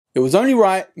It was only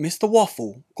right Mr.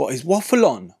 Waffle got his waffle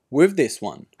on with this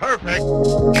one. Perfect.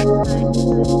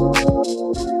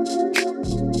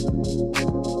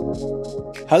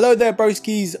 Hello there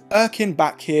broskies, Erkin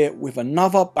back here with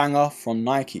another banger from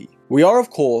Nike. We are of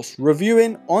course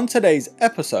reviewing on today's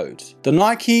episode the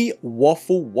Nike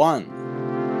Waffle 1.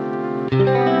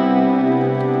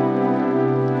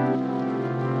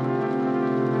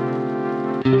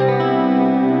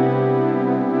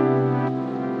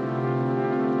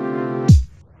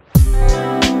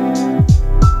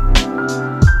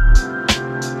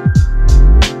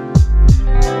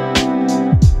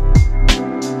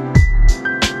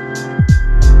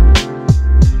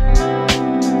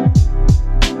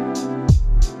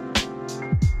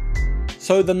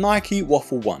 So the Nike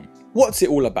Waffle 1, what's it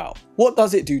all about? What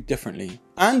does it do differently?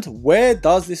 And where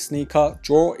does this sneaker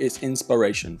draw its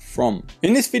inspiration from?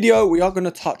 In this video, we are going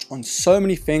to touch on so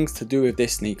many things to do with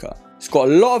this sneaker. It's got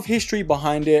a lot of history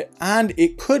behind it and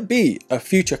it could be a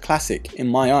future classic in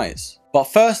my eyes. But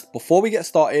first, before we get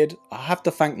started, I have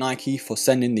to thank Nike for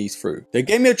sending these through. They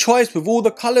gave me a choice with all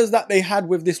the colors that they had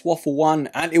with this Waffle 1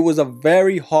 and it was a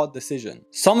very hard decision.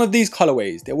 Some of these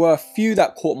colorways, there were a few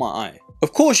that caught my eye.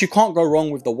 Of course, you can't go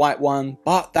wrong with the white one,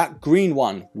 but that green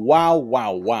one, wow,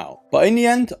 wow, wow. But in the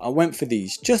end, I went for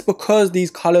these just because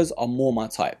these colors are more my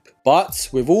type. But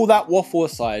with all that waffle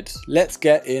aside, let's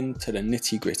get into the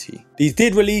nitty gritty. These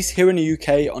did release here in the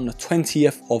UK on the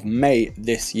 20th of May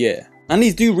this year. And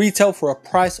these do retail for a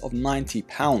price of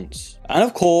 £90. And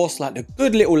of course, like the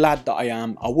good little lad that I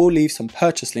am, I will leave some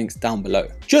purchase links down below,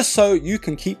 just so you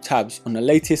can keep tabs on the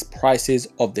latest prices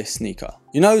of this sneaker.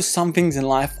 You know, some things in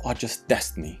life are just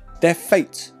destiny. They're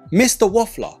fate. Mr.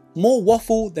 Waffler, more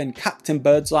waffle than Captain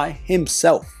Birdseye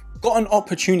himself, got an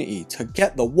opportunity to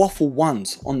get the Waffle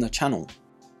 1s on the channel.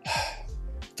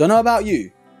 Don't know about you,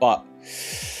 but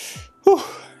whew,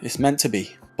 it's meant to be.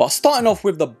 But starting off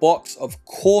with the box, of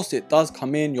course it does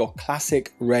come in your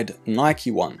classic red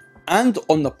Nike one. And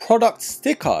on the product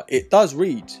sticker, it does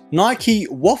read Nike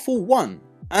Waffle 1.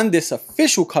 And this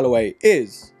official colorway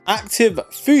is Active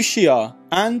Fuchsia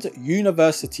and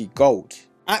University Gold.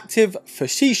 Active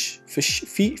Fuchsia?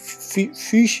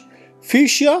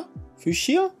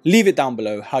 Leave it down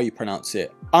below how you pronounce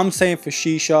it. I'm saying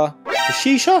Fuchsia.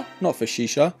 Fuchsia? Not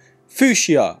Fuchsia.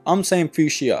 Fuchsia. I'm saying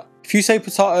Fuchsia. If you say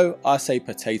potato, I say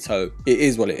potato. It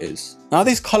is what it is. Now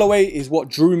this colorway is what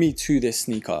drew me to this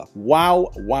sneaker.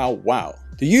 Wow, wow, wow.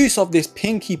 The use of this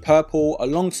pinky purple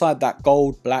alongside that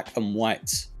gold, black and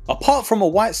white. Apart from a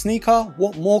white sneaker,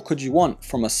 what more could you want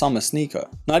from a summer sneaker?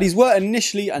 Now these were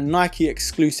initially a Nike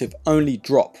exclusive only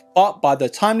drop, but by the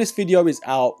time this video is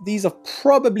out, these have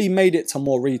probably made it to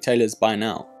more retailers by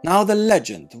now. Now the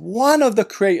legend, one of the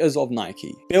creators of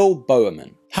Nike, Bill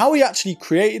Bowerman. How he actually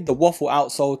created the waffle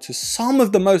outsole to some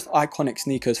of the most iconic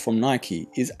sneakers from Nike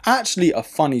is actually a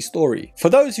funny story. For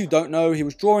those who don't know, he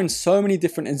was drawing so many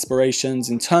different inspirations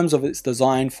in terms of its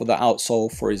design for the outsole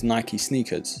for his Nike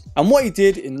sneakers. And what he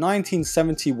did in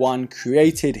 1971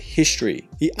 created history.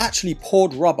 He actually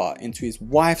poured rubber into his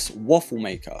wife's waffle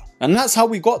maker. And that's how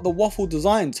we got the waffle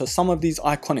design to some of these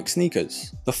iconic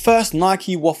sneakers. The first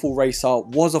Nike Waffle Racer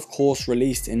was of course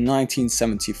released in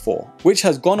 1974, which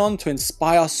has gone on to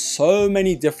inspire so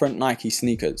many different Nike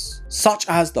sneakers, such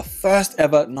as the first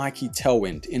ever Nike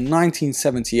Tailwind in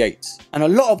 1978, and a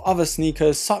lot of other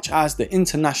sneakers such as the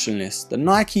Internationalist, the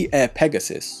Nike Air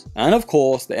Pegasus, and of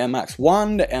course the Air Max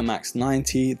 1, the Air Max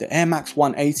 90, the Air Max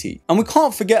 180, and we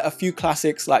can't forget a few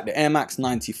classics like the Air Max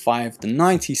 95, the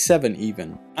 97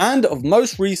 even, and of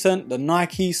most recent the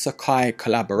Nike Sacai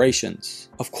collaborations,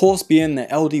 of course being the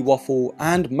LD Waffle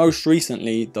and most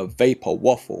recently the Vapor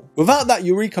Waffle. Without that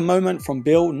eureka moment from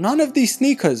Bill, none of these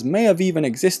sneakers may have even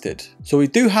existed. So we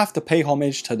do have to pay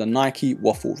homage to the Nike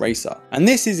Waffle Racer. And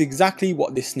this is exactly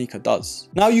what this sneaker does.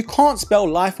 Now you can't spell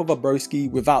life of a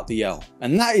broski without the L.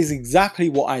 And that is exactly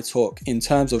what I took in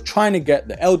terms of trying to get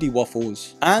the LD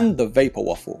Waffles and the Vapor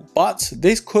Waffle. But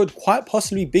this could quite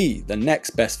possibly be the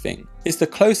next best thing. It's the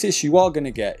closest you are going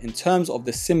to get in terms of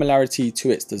the similarity to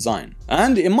its design.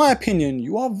 And in my opinion,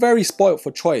 you are very spoilt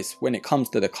for choice when it comes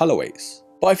to the colorways.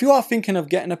 But if you are thinking of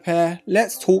getting a pair,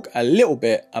 let's talk a little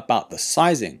bit about the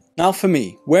sizing. Now for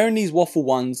me, wearing these Waffle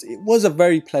 1s, it was a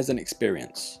very pleasant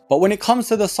experience. But when it comes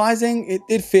to the sizing, it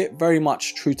did fit very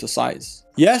much true to size.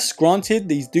 Yes, granted,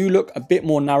 these do look a bit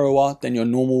more narrower than your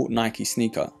normal Nike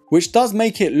sneaker. which does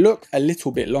make it look a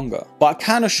little bit longer. But I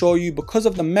can assure you, because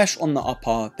of the mesh on the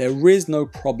upper, there is no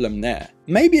problem there.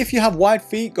 Maybe if you have wide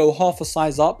feet, go half a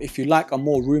size up if you like a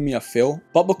more roomier feel.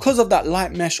 But because of that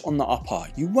light mesh on the upper,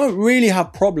 you won't really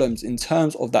have problems in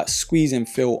terms of that squeezing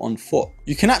feel on foot.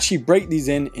 You can actually break these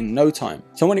in no time.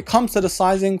 So when it comes to the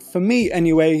sizing, for me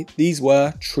anyway, these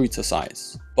were true to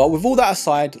size. But with all that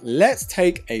aside, let's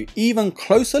take an even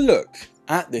closer look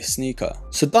at this sneaker.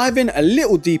 So dive in a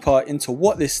little deeper into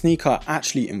what this sneaker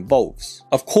actually involves.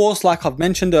 Of course, like I've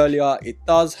mentioned earlier, it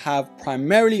does have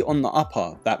primarily on the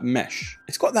upper that mesh.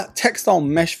 It's got that textile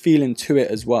mesh feeling to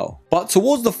it as well. But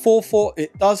towards the forefoot,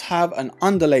 it does have an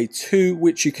underlay too,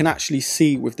 which you can actually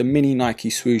see with the mini Nike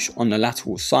swoosh on the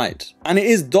lateral side. And it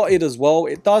is dotted as well.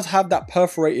 It does have that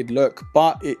perforated look,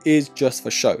 but it is just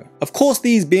for show. Of course,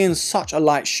 these being such a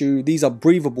light shoe, these are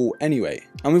breathable anyway.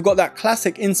 And we've got that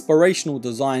classic inspirational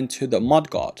design to the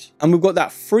mudguard. And we've got that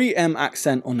 3M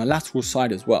accent on the lateral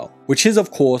side as well, which is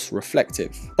of course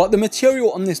reflective. But the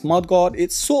material on this mudguard,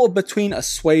 it's sort of between a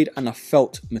suede and a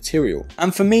felt material.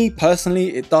 And for me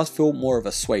personally, it does feel more of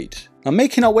a suede. Now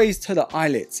making our ways to the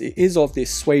eyelets, it is of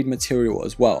this suede material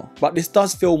as well, but this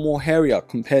does feel more hairier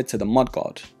compared to the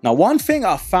mudguard. Now one thing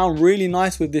I found really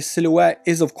nice with this silhouette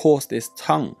is of course this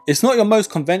tongue. It's not your most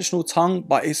conventional tongue,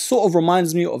 but it sort of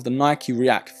reminds me of the Nike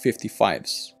React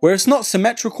 55s, where it's not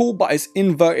symmetrical but it's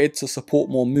inverted to support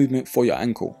more movement for your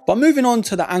ankle. But moving on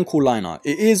to the ankle liner,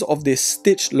 it is of this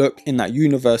stitched look in that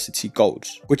university gold,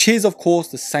 which is of course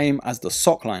the same as the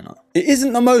sock liner. It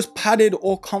isn't the most padded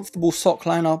or comfortable sock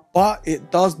liner, but it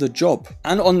does the job.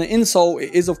 And on the insole,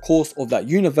 it is of course of that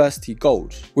university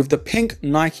gold with the pink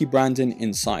Nike branding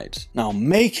inside. Now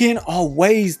making our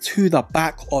ways to the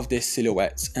back of this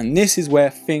silhouette, and this is where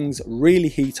things really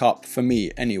heat up for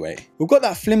me anyway. We've got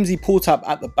that flimsy pull tab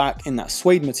at the back in that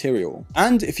suede material,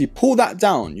 and if you pull that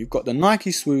down, you've got the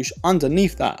Nike swoosh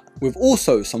underneath that with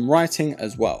also some writing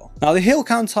as well. Now the heel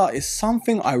counter is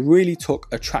something I really took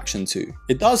attraction to.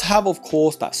 It does have of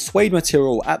course that suede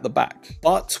material at the back,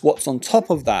 but what's on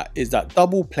top of that is that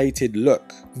double plated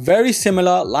look. Very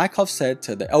similar, like I've said,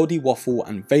 to the LD Waffle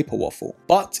and Vapor Waffle,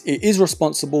 but it is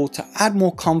responsible to add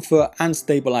more comfort and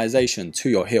stabilization to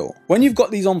your heel. When you've got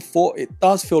these on foot, it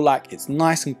does feel like it's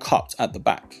nice and cupped at the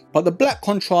back. But the black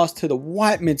contrast to the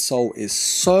white midsole is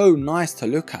so nice to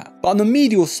look at. But on the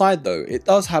medial side though, it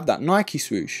does have that Nike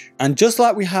swoosh. And just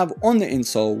like we have on the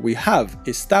insole, we have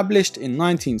established in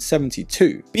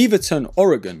 1972, Beaverton,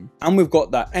 Oregon, and we've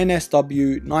got that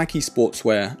NSW Nike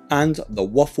Sportswear and the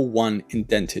Waffle 1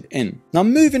 indented in. Now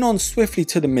moving on swiftly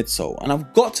to the midsole, and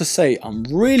I've got to say I'm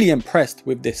really impressed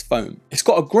with this foam. It's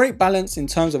got a great balance in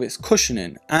terms of its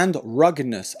cushioning and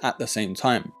ruggedness at the same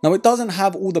time. Now it doesn't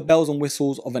have all the bells and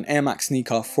whistles of an Air Max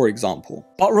sneaker, for example,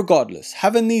 but regardless,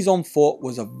 having these on foot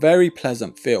was a very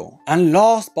pleasant feel. And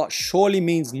last but surely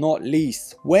means not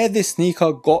least, where this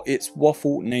sneaker got its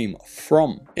Waffle name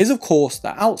from is of course the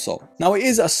outsole. Now it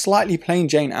is a slightly plain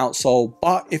Jane outsole,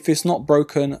 but if it's not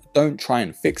broken, don't try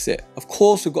and fix it. Of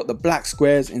course, we've got the black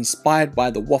squares inspired by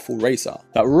the Waffle racer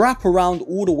that wrap around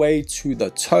all the way to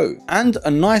the toe, and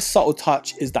a nice subtle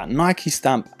touch is that Nike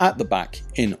stamp at the back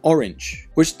in orange,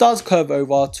 which does curve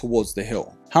over towards the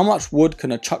heel. How much wood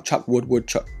can a chuck wood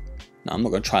chuck? No, I'm not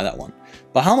going to try that one.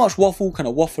 But how much waffle can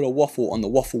a waffle on the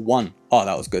Waffle 1? Oh,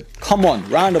 that was good. Come on,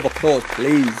 round of applause,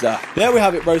 please. There we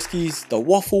have it, broskies. The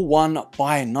Waffle 1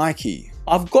 by Nike.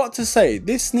 I've got to say,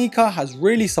 this sneaker has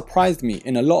really surprised me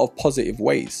in a lot of positive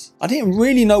ways. I didn't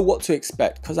really know what to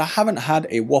expect because I haven't had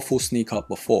a Waffle sneaker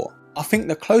before. I think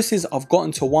the closest I've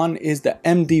gotten to one is the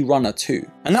MD Runner 2,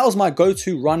 and that was my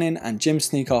go-to running and gym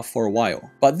sneaker for a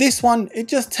while. But this one, it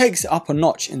just takes it up a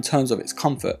notch in terms of its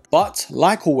comfort. But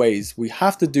like always, we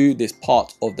have to do this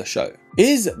part of the show.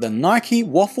 Is the Nike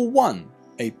Waffle 1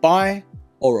 a buy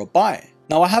or a buy?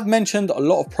 Now I have mentioned a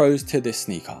lot of pros to this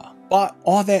sneaker, but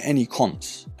are there any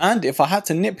cons? And if I had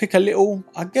to nitpick a little,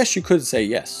 I guess you could say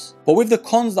yes. But with the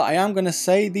cons that I am going to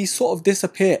say, these sort of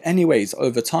disappear anyways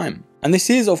over time. And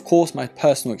this is of course my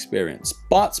personal experience,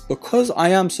 but because I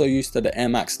am so used to the Air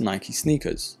Max Nike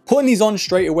sneakers, putting these on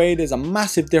straight away, there's a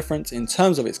massive difference in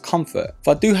terms of its comfort. If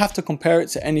I do have to compare it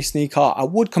to any sneaker, I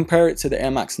would compare it to the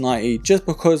Air Max 90 just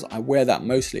because I wear that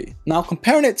mostly. Now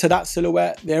comparing it to that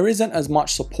silhouette, there isn't as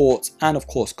much support and of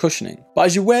course cushioning. But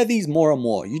as you wear these more and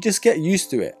more, you just get used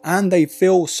to it and they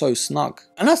feel so snug.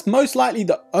 And that's most likely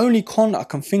the only con I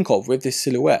can think of with this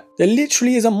silhouette. There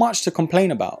literally isn't much to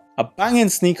complain about. A banging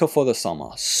sneaker for the summer,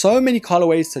 so many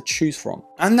colorways to choose from,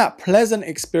 and that pleasant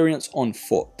experience on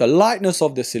foot, the lightness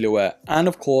of the silhouette, and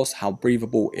of course how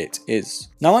breathable it is.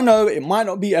 Now I know it might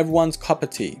not be everyone's cup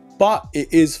of tea, but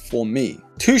it is for me.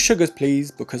 2 sugars please,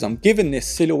 because I'm giving this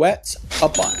silhouette a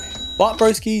buy. But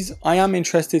broskies, I am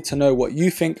interested to know what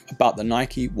you think about the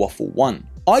Nike Waffle 1.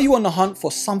 Are you on the hunt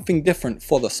for something different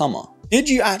for the summer? Did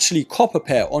you actually cop a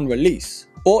pair on release?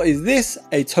 Or is this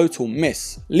a total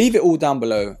miss? Leave it all down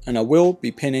below and I will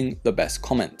be pinning the best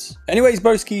comments. Anyways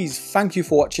broskies, thank you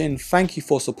for watching, thank you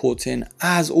for supporting.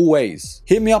 As always,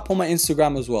 hit me up on my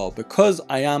Instagram as well because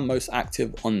I am most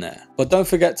active on there. But don't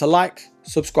forget to like,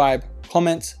 subscribe,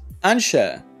 comment and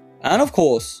share. And of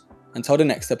course, until the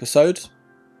next episode,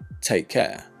 take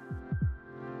care.